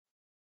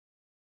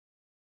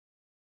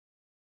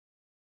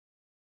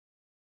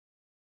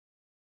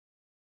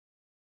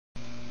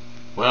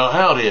Well,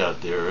 howdy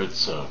out there.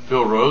 It's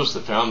Phil Rose, the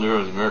founder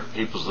of the American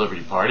People's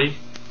Liberty Party.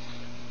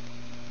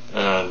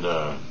 And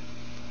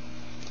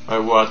I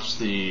watched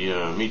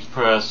the Meet the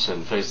Press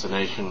and Face the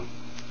Nation.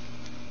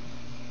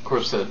 Of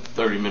course, that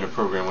 30-minute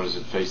program, what is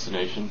it, Face the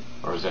Nation?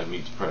 Or is that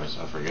Meet the Press?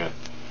 I forget.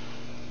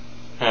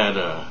 Had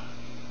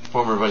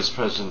former Vice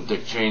President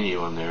Dick Cheney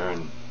on there,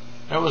 and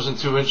that wasn't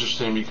too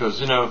interesting because,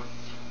 Tom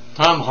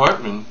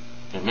Hartman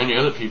and many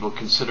other people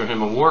consider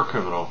him a war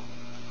criminal.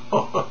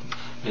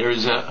 There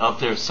he's out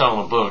there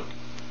selling a book,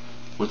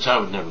 which I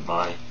would never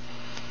buy.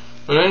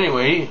 But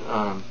anyway,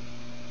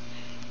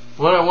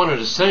 what I wanted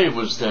to say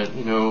was that,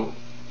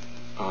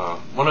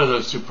 one of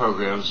those two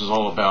programs is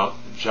all about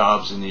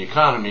jobs in the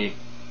economy.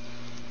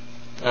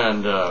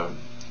 And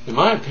in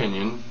my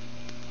opinion,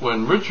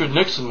 when Richard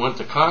Nixon went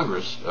to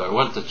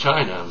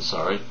China,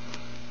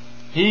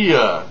 he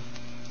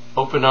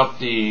opened up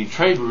the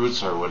trade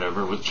routes or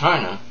whatever with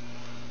China,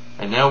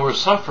 and now we're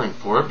suffering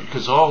for it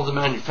because all the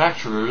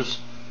manufacturers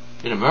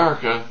in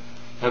America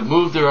have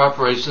moved their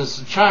operations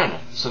to China.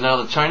 So now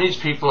the Chinese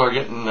people are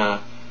getting, a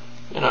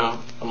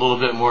little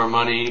bit more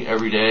money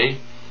every day,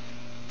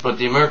 but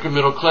the American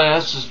middle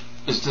class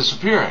is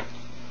disappearing.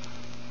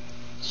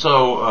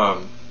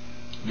 So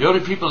the only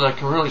people that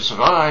can really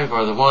survive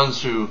are the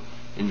ones who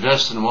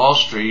invest in Wall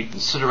Street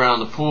and sit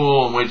around the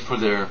pool and wait for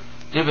their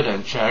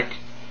dividend check,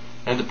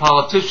 and the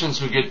politicians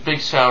who get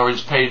big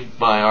salaries paid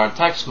by our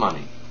tax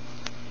money.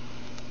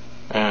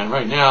 And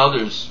right now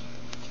there's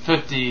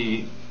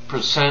 50%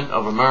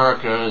 of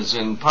America is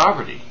in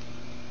poverty.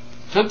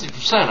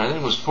 50%, I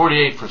think it was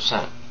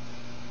 48%.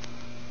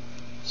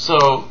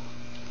 So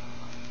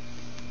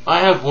I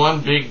have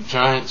one big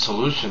giant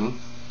solution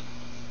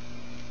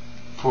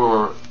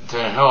to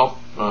help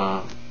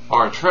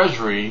our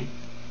Treasury,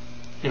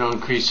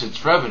 increase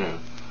its revenue.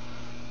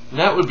 And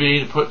that would be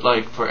to put,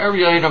 for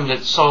every item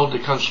that's sold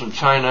that comes from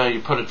China, you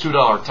put a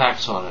 $2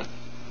 tax on it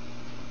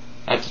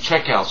at the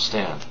checkout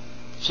stand.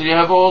 So you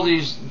have all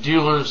these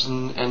dealers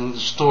and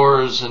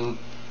stores and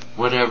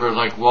whatever,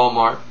 like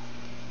Walmart.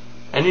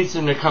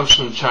 Anything that comes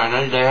from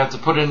China, they have to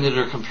put into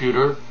their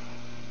computer.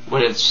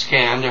 When it's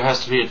scanned, there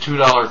has to be a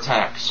 $2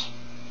 tax.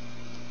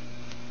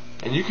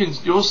 And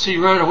you'll see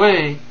right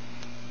away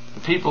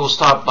the people will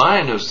stop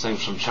buying those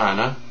things from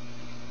China.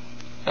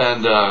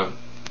 And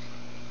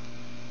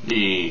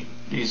these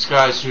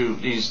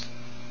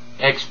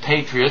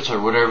expatriates or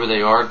whatever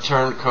they are,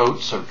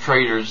 turncoats or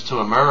traders to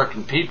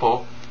American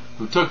people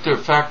who took their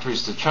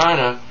factories to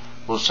China,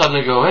 will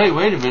suddenly go, hey,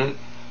 wait a minute,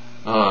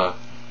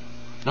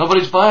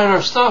 nobody's buying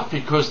our stuff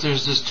because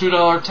there's this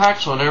 $2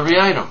 tax on every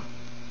item.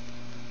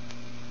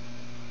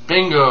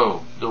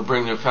 Bingo! They'll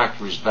bring their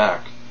factories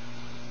back.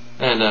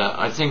 And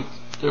I think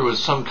there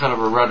was some kind of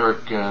a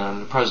rhetoric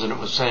the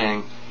president was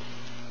saying,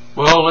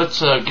 well,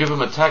 let's give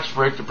them a tax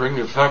break to bring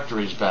their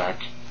factories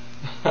back.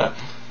 But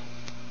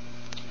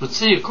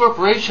see, a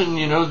corporation,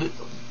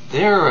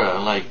 they're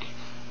like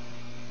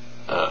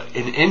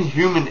an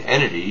inhuman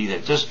entity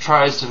that just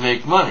tries to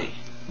make money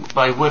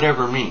by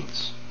whatever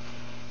means.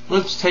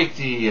 Let's take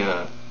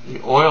the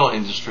oil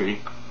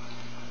industry.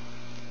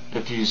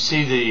 If you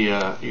see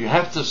you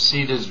have to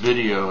see this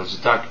video. It's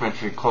a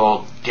documentary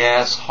called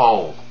Gas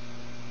Hole,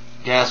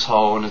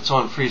 and it's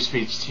on Free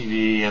Speech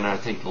TV and I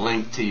think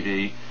Link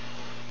TV.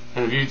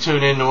 And if you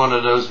tune into one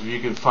of those, if you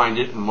can find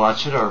it and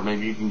watch it, or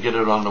maybe you can get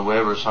it on the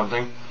web or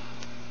something,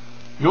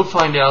 you'll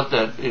find out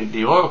that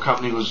the oil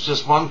company was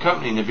just one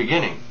company in the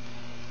beginning.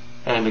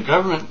 And the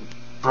government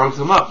broke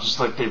them up, just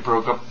like they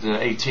broke up the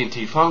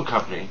AT&T phone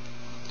company.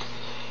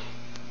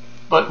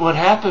 But what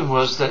happened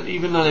was that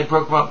even though they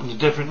broke them up into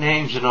different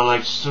names,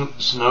 like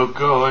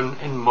Sunoco and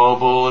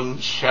Mobil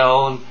and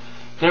Shell, and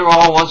they were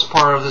all once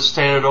part of the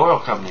Standard Oil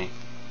Company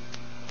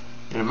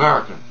in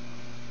America.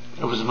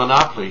 It was a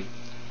monopoly.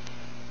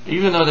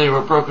 Even though they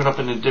were broken up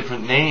into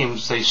different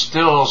names, they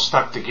still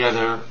stuck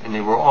together, and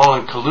they were all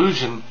in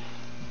collusion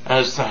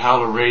as to how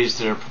to raise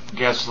their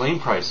gasoline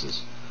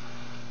prices.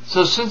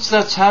 So since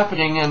that's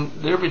happening and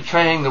they're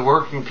betraying the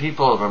working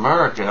people of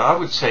America, I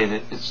would say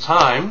that it's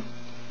time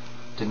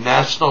to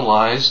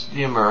nationalize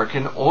the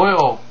American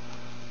oil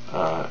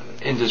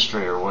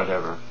industry or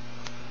whatever,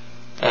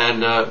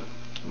 and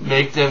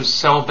make them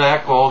sell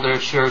back all their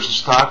shares of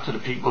stock to the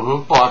people who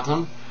have bought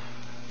them.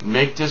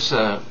 Make this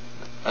a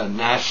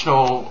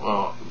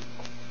national,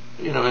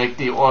 make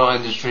the oil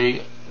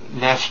industry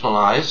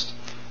nationalized,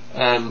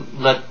 and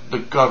let the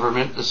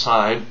government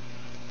decide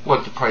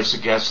what the price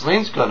of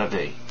gasoline is going to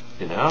be.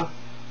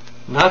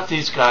 Not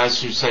these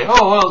guys who say,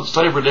 oh, well, it's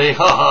Labor Day,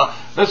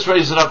 let's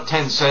raise it up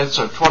 10 cents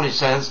or 20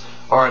 cents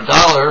or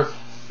 $1,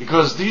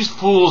 because these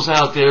fools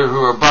out there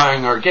who are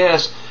buying our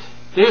gas,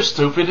 they're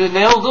stupid, and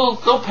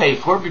they'll pay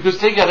for it because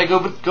they got to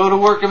go to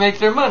work and make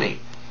their money.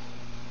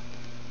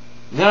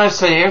 And then I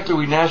say, after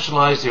we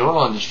nationalize the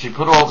oil industry,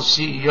 put all the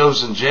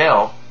CEOs in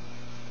jail,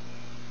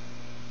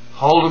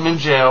 hold them in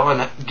jail,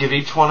 and give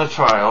each one a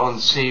trial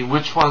and see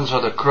which ones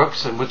are the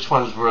crooks and which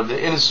ones were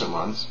the innocent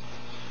ones.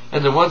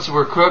 And the ones that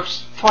were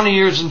crooks, 20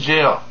 years in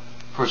jail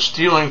for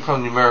stealing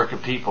from the American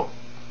people.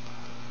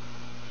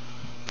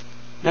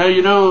 Now,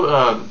 you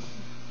know,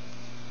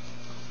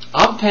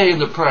 I'm paying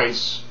the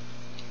price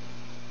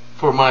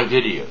for my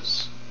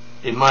videos,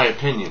 in my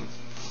opinion.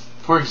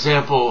 For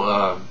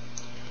example,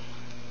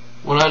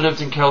 when I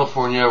lived in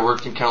California, I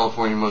worked in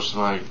California most of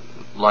my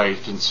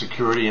life in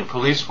security and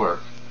police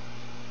work.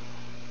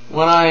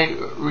 When I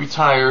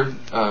retired,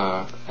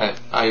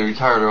 I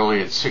retired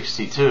early at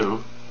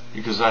 62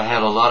 because I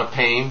had a lot of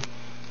pain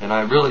and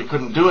I really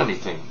couldn't do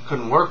anything,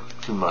 couldn't work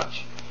too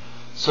much.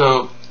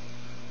 So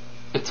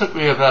it took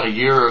me about a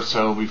year or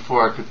so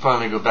before I could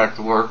finally go back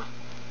to work.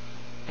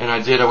 And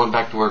I did. I went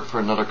back to work for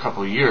another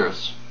couple of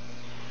years.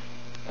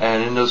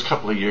 And in those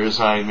couple of years,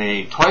 I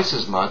made twice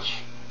as much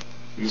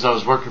because I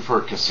was working for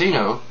a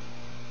casino,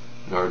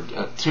 or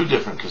two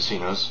different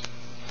casinos,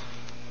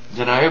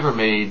 than I ever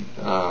made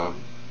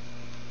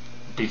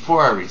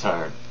before I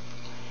retired.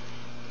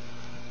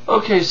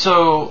 Okay,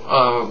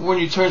 so when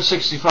you turn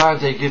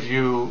 65, they give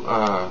you,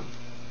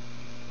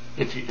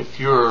 if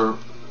your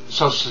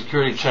Social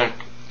Security check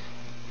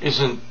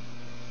isn't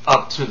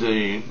up to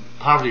the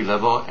poverty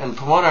level, and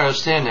from what I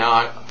understand now,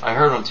 I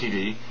heard on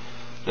TV,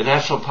 the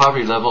national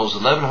poverty level is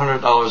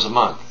 $1,100 a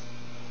month.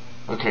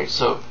 Okay,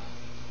 so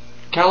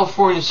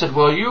California said,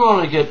 well, you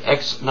only get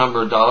X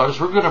number of dollars.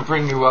 We're going to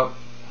bring you up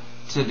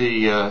to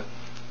the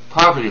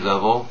poverty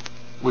level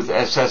with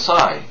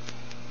SSI.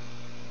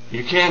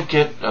 You can't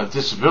get a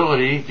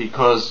disability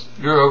because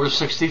you're over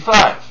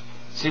 65.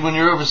 See, when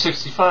you're over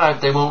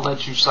 65, they won't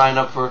let you sign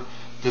up for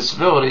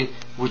disability,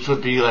 which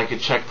would be like a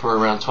check for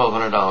around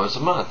 $1,200 a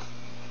month.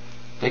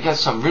 They got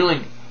some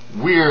really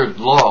weird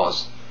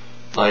laws.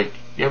 Like,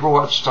 you ever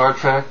watch Star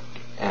Trek?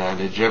 And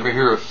did you ever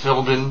hear of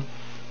PHILBIN,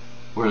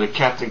 where the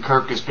Captain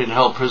Kirk has been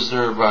held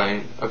prisoner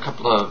by a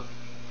couple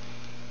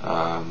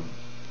of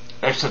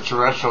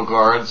extraterrestrial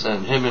guards,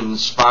 and him and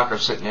Spock are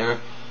sitting there?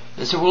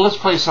 They said, well, let's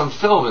play some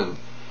PHILBIN.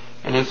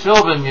 And in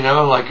PHILBIN, you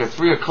know, like a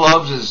three of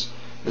clubs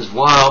is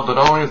wild, but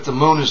only if the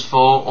moon is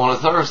full on a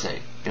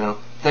Thursday. You know,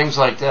 things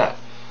like that.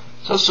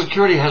 Social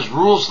Security has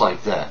rules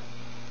like that,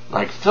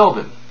 like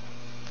PHILBIN.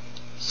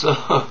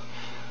 So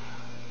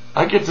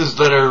I get this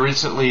letter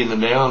recently in the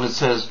mail, and it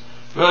says,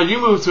 well, you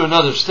moved to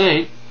another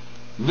state,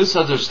 and this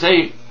other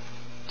state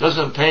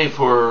doesn't pay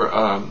for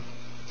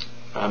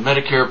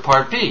Medicare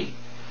Part B.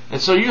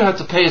 And so you have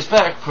to pay us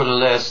back for the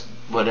last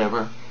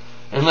whatever,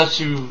 unless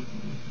you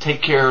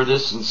take care of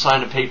this and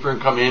sign a paper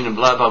and come in and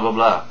blah, blah, blah,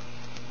 blah.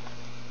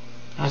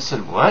 I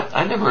said, what?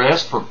 I never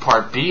asked for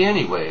Part B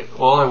anyway.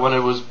 All I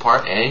wanted was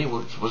Part A,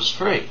 which was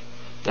free.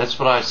 That's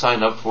what I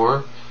signed up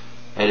for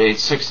at age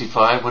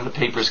 65 when the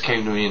papers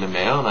came to me in the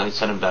mail, and I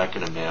sent them back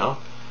in the mail.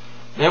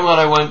 Then when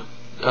I went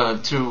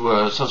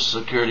to Social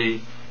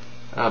Security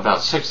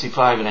about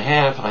 65 and a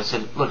half, and I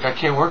said, look, I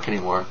can't work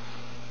anymore.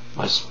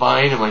 My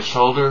spine and my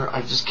shoulder,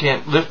 I just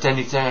can't lift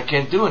anything. I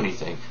can't do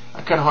anything.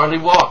 I can hardly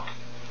walk.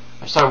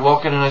 I started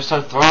walking and I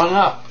started throwing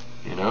up,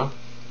 you know.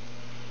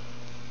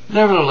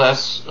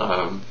 Nevertheless,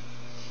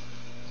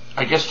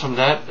 I guess from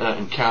that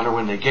encounter,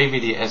 when they gave me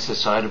the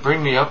SSI to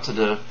bring me up to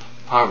the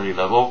poverty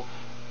level,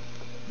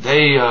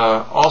 they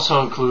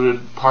also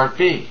included Part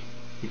B,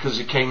 because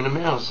it came in the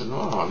mail. I said,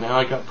 oh, now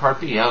I got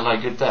Part B. How did I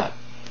get that?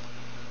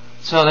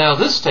 So now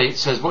this state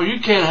says, well, you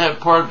can't have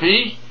Part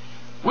B.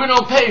 We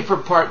don't pay for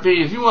Part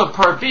B. If you want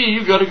Part B,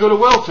 you got to go to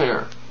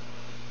welfare.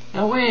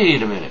 Now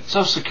wait a minute.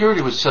 Social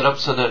Security was set up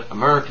so that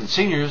American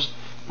seniors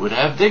would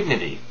have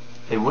dignity.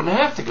 They wouldn't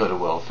have to go to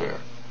welfare.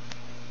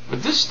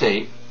 But this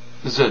state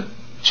is a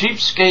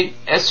cheapskate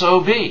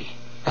SOB.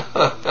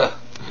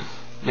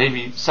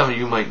 Maybe some of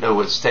you might know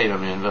what state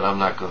I'm in, but I'm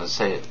not going to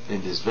say it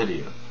in this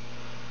video.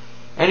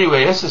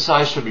 Anyway,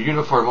 SSI should be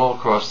uniform all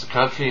across the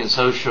country, and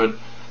so should,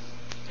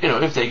 you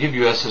know, if they give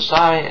you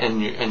SSI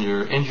and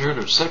you're injured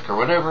or sick or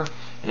whatever,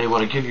 and they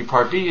want to give you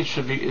Part B, it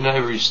should be in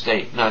every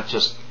state, not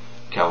just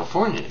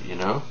California, you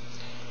know.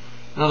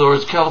 In other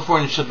words,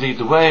 California should lead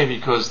the way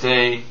because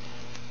they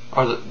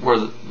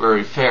were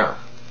very fair,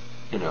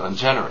 you know, and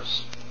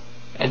generous,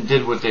 and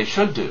did what they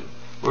should do.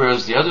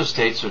 Whereas the other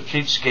states are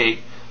cheapskate,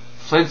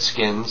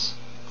 Flintskins,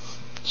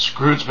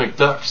 Scrooge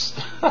McDucks.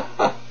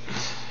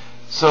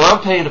 So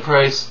I'm paying the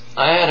price.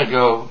 I had to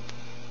go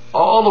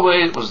all the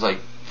way. It was like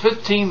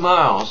 15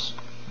 miles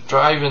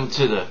driving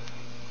to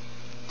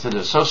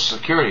the Social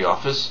Security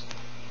office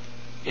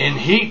in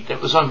heat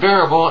that was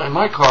unbearable. In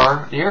my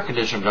car, the air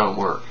conditioner don't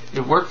work.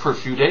 It worked for a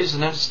few days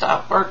and then it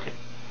stopped working.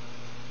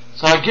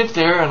 So I get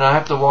there and I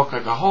have to walk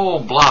like a whole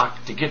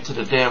block to get to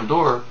the damn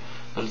door.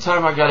 By the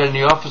time I got in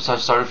the office, I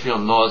started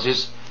feeling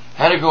nauseous.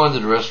 Had to go into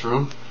the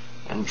restroom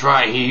and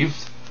dry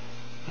heaved.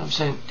 And I'm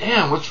saying,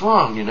 damn, what's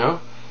wrong, you know?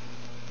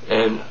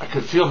 And I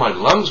could feel my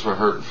lungs were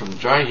hurting from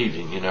dry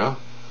heaving, you know.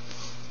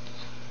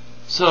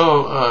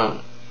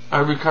 So I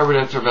recovered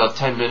after about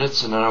 10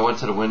 minutes, and then I went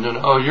to the window and,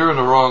 oh, you're in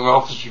the wrong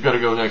office, you got to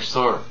go next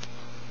door.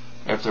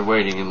 After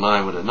waiting in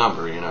line with a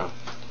number, you know.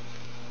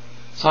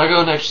 So I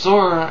go next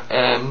door,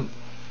 and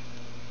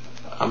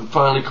I'm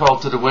finally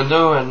called to the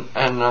window, and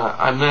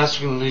I'm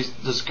asking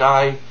this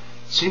guy,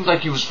 seemed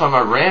like he was from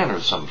Iran or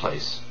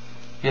someplace.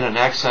 He had an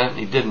accent, and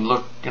he didn't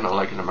look, you know,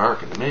 like an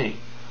American to me.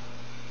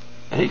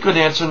 and he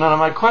couldn't answer none of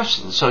my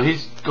questions. So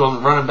he's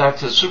going running back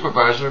to the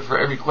supervisor for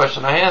every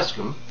question I ask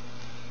him.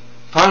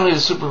 Finally, the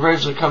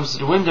supervisor comes to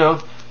the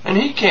window, and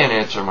he can't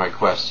answer my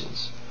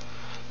questions.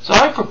 So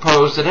I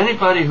propose that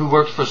anybody who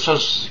works for Social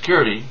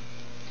Security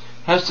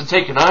has to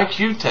take an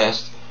IQ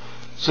test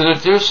so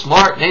that they're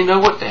smart and they know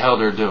what the hell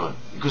they're doing.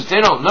 Because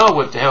they don't know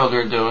what the hell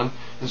they're doing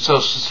in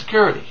Social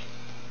Security.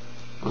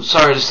 I'm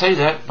sorry to say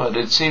that, but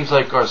it seems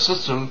like our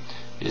system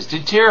is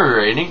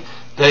deteriorating.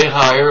 They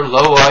hire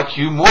low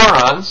IQ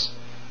morons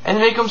and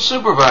make them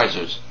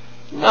supervisors.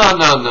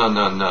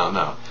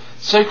 No.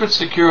 Sacred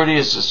security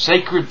is a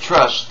sacred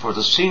trust for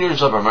the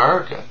seniors of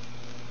America,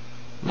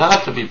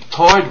 not to be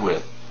toyed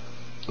with.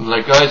 And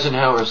like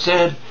Eisenhower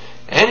said,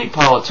 any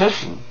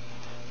politician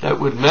that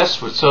would mess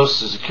with Social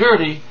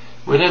Security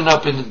would end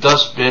up in the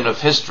dustbin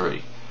of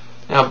history.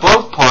 Now,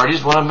 both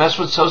parties want to mess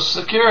with Social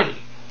Security.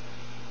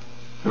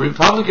 The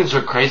Republicans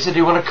are crazy.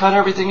 They want to cut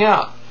everything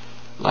out.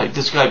 Like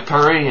this guy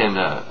Perry and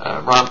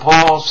Ron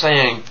Paul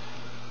saying,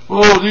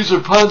 "Oh, these are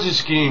Ponzi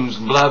schemes,"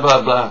 blah,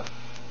 blah, blah.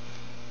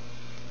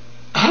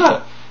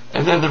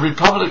 And then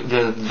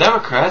the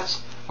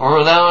Democrats are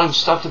allowing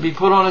stuff to be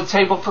put on the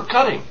table for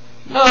cutting.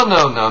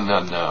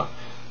 No.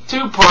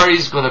 Two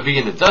parties going to be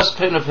in the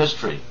dustbin of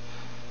history.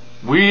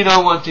 We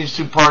don't want these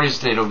two parties.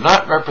 They do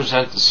not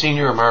represent the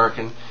senior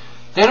American.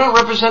 They don't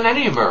represent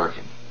any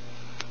American.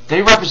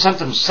 They represent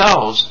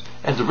themselves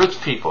and the rich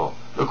people,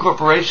 the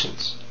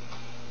corporations.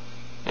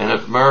 And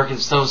if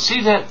Americans don't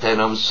see that, then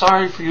I'm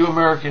sorry for you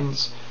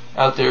Americans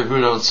out there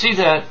who don't see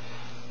that.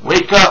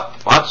 Wake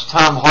up. Watch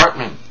Tom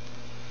Hartman.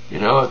 You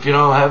know, if you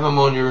don't have him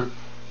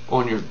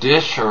on your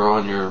dish or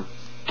on your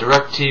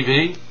direct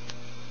TV,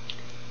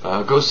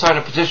 go sign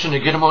a petition to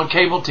get him on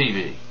cable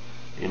TV.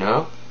 You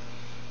know,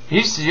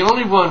 he's the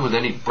only one with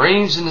any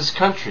brains in this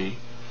country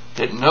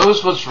that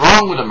knows what's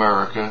wrong with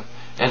America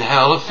and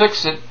how to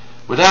fix it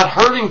without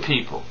hurting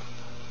people.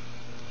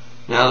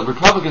 Now the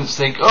Republicans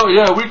think, oh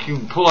yeah, we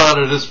can pull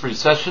out of this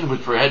recession,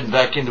 which we're heading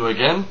back into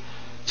again,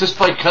 just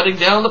by cutting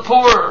down the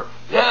poor.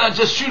 Yeah,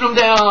 just shoot them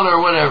down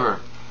or whatever.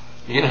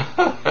 You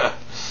know.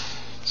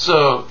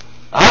 So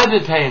I've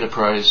been paying the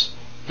price.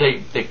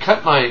 They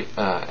cut my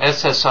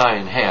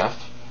SSI in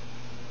half,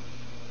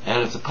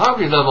 and if the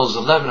poverty level is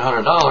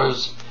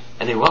 $1,100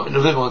 and they want me to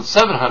live on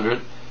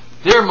 $700,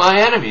 they're my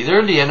enemy.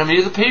 They're the enemy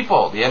of the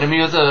people, the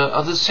enemy of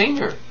the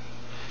senior.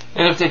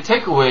 And if they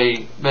take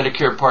away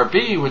Medicare Part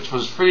B, which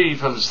was free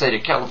from the state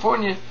of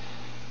California,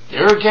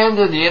 they're again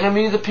the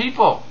enemy of the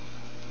people.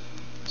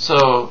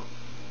 So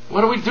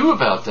what do we do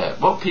about that?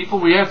 Well, people,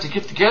 we have to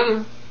get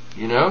together,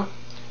 you know.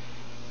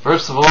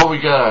 First of all, we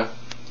gotta,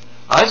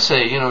 I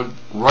say, you know,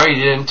 write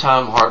in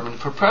Tom Hartman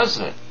for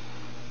president.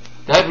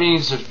 That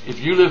means if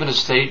you live in a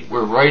state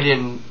where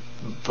write-in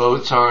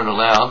votes aren't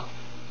allowed,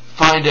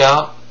 find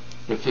out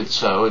if it's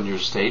so in your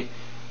state,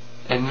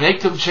 and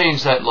make them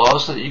change that law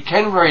so that you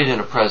can write in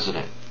a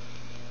president.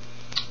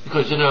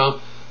 Because, you know,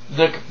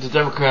 the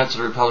Democrats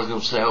and the Republicans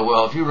will say, oh,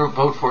 well, if you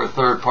vote for a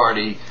third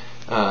party,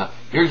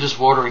 you're just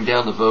watering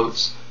down the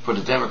votes for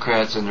the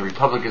Democrats and the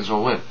Republicans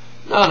will win.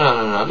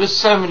 No. There's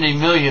 70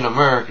 million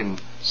American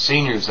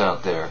seniors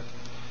out there.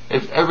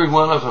 If every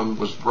one of them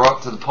was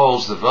brought to the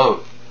polls to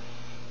vote,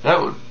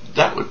 that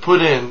would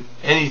put in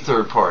any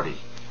third party.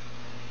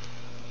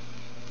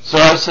 So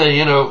I say,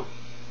 you know,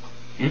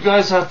 you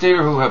guys out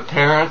there who have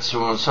parents who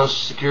are on Social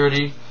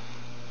Security,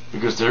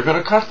 because they're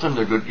going to cut them,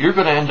 you're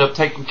going to end up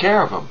taking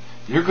care of them.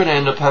 You're going to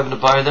end up having to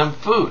buy them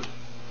food.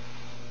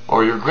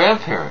 Or your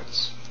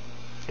grandparents,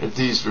 if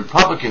these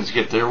Republicans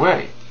get their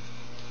way.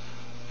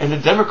 And the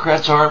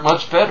Democrats aren't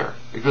much better,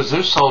 because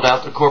they're sold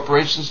out to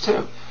corporations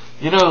too.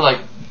 You know, like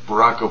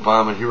Barack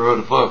Obama, he wrote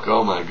a book,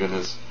 oh my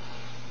goodness.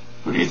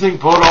 Who do you think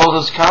bought all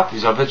those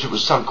copies? I bet you it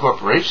was some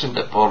corporation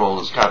that bought all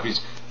those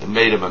copies and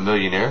made him a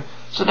millionaire.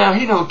 So now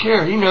he don't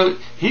care.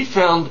 He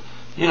found,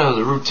 you know,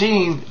 the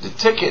routine, the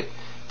ticket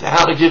to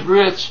how to get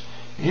rich.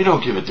 He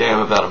don't give a damn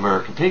about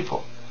American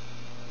people.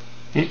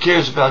 He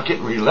cares about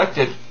getting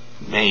reelected,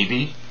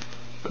 maybe.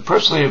 But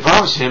personally, if I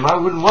was him, I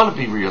wouldn't want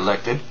to be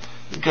reelected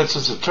because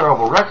it's a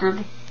terrible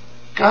record.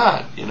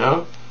 God, you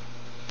know.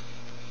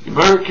 The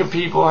American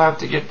people have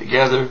to get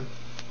together.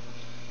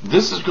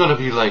 This is going to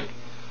be like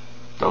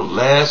the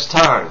last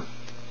time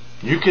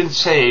you can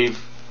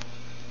save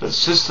the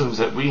systems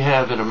that we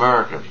have in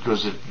America,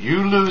 because if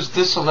you lose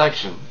this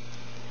election,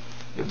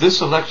 if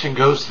this election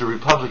goes to the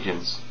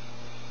Republicans,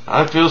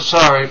 I feel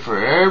sorry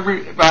for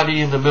everybody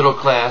in the middle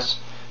class,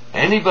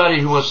 anybody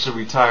who wants to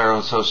retire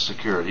on Social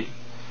Security,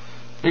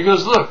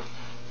 because look,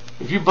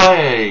 if you buy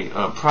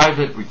a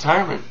private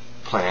retirement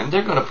plan,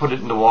 they're going to put it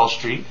into Wall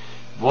Street.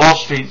 Wall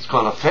Street's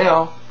going to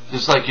fail,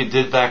 just like it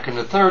did back in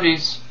the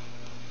 30s.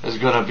 There's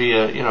going to be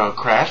a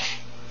crash.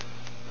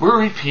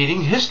 We're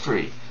repeating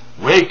history.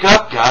 Wake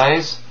up,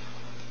 guys.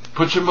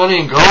 Put your money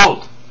in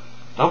gold.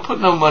 Don't put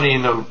no money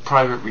in no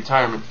private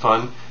retirement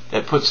fund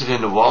that puts it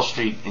into Wall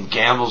Street and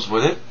gambles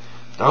with it.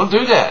 Don't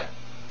do that.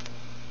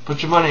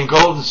 Put your money in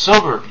gold and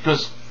silver,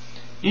 because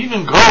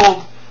even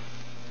gold,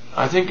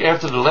 I think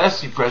after the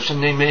last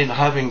depression, they made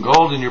having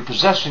gold in your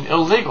possession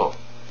illegal.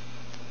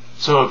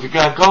 So if you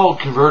got gold,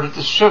 convert it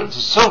to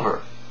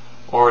silver,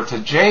 or to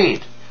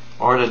jade,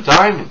 or to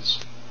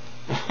diamonds.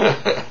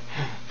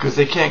 Because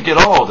they can't get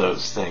all of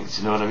those things,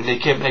 you know what I mean? They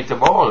can't make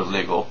them all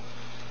illegal.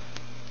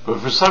 But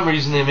for some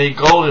reason they made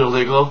gold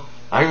illegal.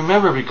 I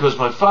remember because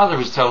my father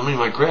was telling me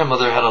my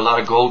grandmother had a lot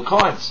of gold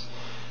coins.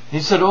 He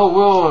said, oh,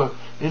 well,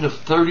 in the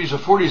 30s or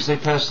 40s they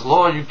passed a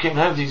law, you can't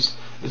have these,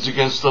 it's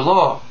against the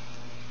law.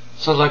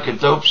 So like a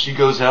dope, she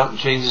goes out and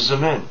changes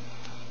them in.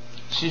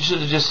 She should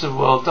have just said,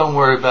 well, don't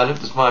worry about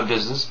it, it's my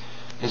business.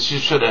 And she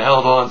should have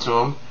held on to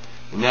them.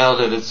 And now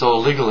that it's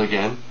all legal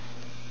again,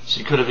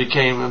 she could have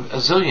became a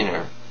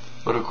zillionaire.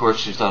 But of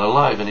course she's not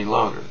alive any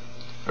longer.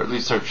 Or at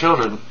least her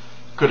children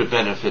could have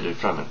benefited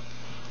from it.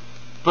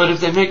 But if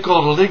they make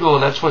gold illegal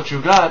and that's what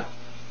you got,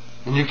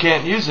 and you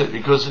can't use it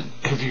because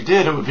if you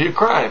did, it would be a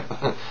crime.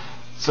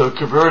 So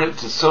convert it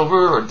to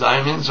silver or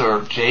diamonds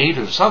or jade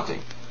or something,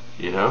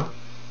 you know.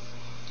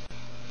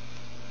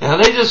 Now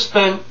they just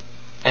spent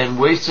and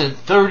wasted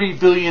 $30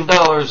 billion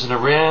in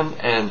Iran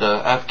and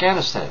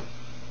Afghanistan.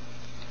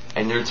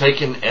 And they're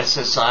taking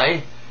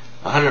SSI,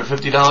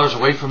 $150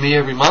 away from me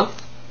every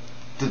month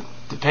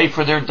to pay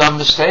for their dumb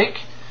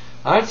mistake.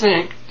 I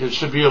think there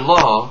should be a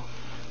law.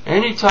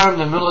 Anytime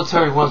the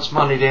military wants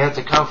money, they have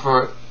to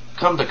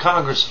come to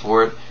Congress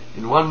for it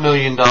in $1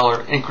 million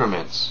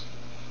increments.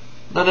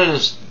 None of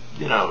this,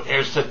 you know,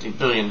 here's $50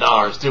 billion,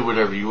 do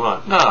whatever you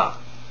want.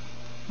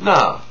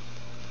 No.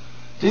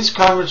 These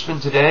congressmen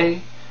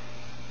today,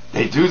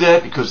 they do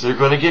that because they're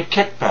going to get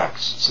kickbacks,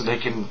 so they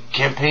can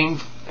campaign,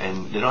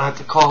 and they don't have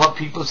to call up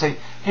people and say,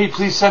 hey,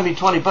 please send me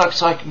 $20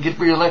 so I can get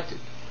reelected.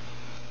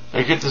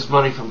 They get this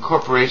money from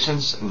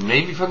corporations and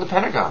maybe from the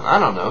Pentagon, I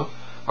don't know.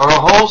 Our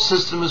whole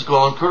system is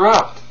gone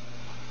corrupt.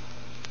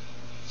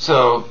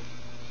 So,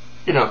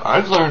 you know,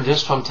 I've learned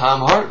this from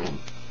Tom Hartman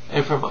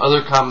and from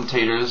other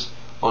commentators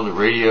on the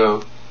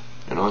radio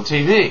and on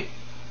TV.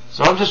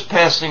 So I'm just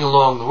passing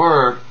along the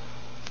word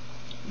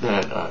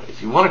that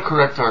if you want to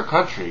correct our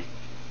country,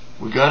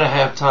 we got to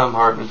have Tom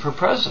Hartman for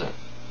president.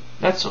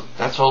 That's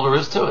all there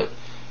is to it.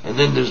 And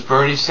then there's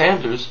Bernie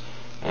Sanders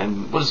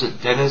and what is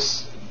it,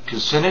 Dennis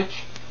Kucinich?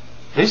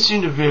 They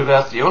seem to be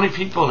about the only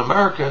people in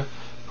America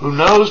who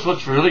knows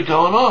what's really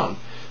going on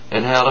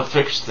and how to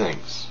fix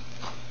things.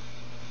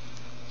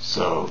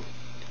 So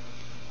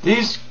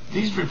these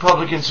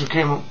Republicans who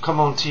come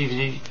on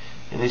TV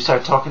and they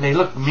start talking, they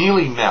look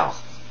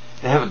mealy-mouthed.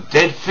 They have a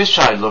dead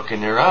fisheye look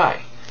in their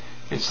eye.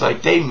 It's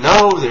like they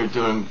know they're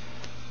doing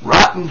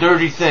rotten,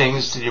 dirty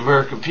things to the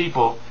American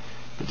people,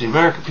 but the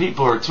American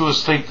people are too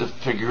asleep to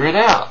figure it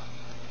out.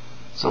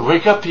 So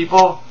wake up,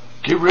 people.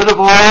 Get rid of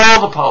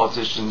all the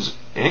politicians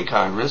in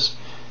Congress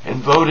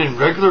and vote in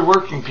regular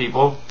working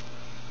people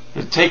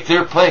to take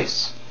their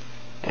place.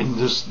 And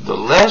the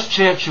last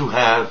chance you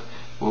have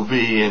will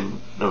be in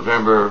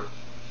November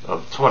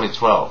of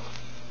 2012.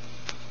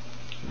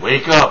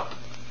 Wake up.